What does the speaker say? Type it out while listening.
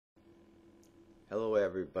Hello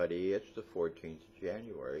everybody, it's the 14th of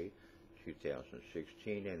January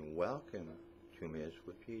 2016 and welcome to 2 Minutes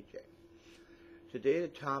with PJ. Today the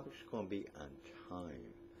topic's going to be on time.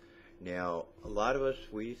 Now, a lot of us,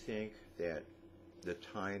 we think that the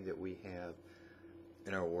time that we have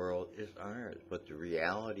in our world is ours, but the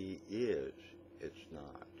reality is it's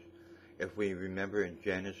not. If we remember in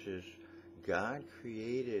Genesis, God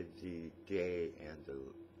created the day and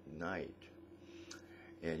the night.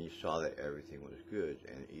 And he saw that everything was good.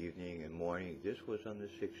 And evening and morning, this was on the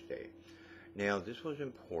sixth day. Now, this was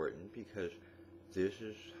important because this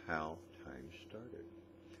is how time started.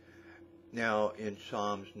 Now, in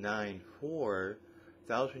Psalms 9:4,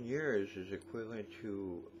 1,000 years is equivalent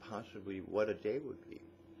to possibly what a day would be.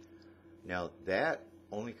 Now, that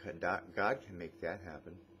only God can make that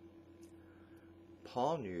happen.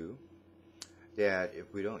 Paul knew that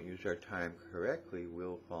if we don't use our time correctly,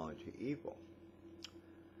 we'll fall into evil.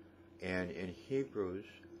 And in Hebrews,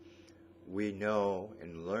 we know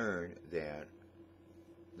and learn that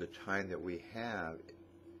the time that we have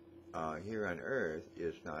here on earth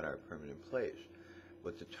is not our permanent place.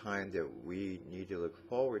 But the time that we need to look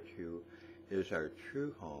forward to is our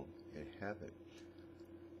true home in heaven.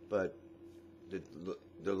 But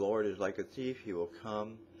the Lord is like a thief. He will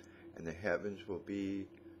come, and the heavens will be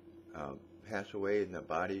pass away, and the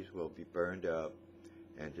bodies will be burned up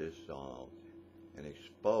and dissolved and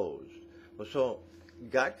exposed. Well, so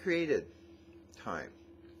God created time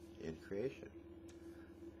in creation.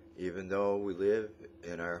 Even though we live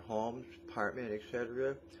in our homes, apartment,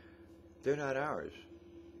 etc., they're not ours,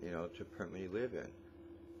 to permanently live in.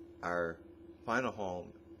 Our final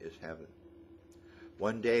home is heaven.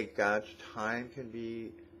 One day, God's time can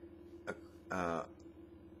be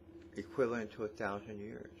equivalent to 1,000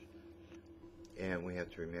 years. And we have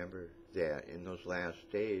to remember that in those last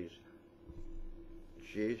days,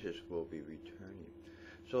 Jesus will be returning.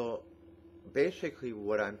 So basically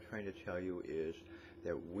what I'm trying to tell you is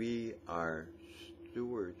that we are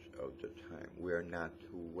stewards of the time. We are not to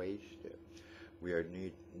waste it. We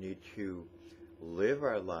need to live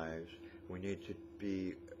our lives. We need to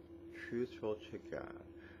be truthful to God.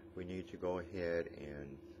 We need to go ahead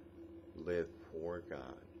and live for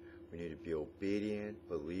God. We need to be obedient,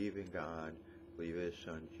 believe in God, believe in His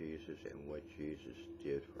Son Jesus and what Jesus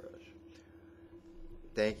did for us.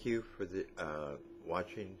 Thank you for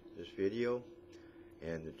watching this video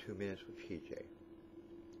and the 2 Minutes with PJ.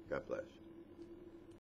 God bless.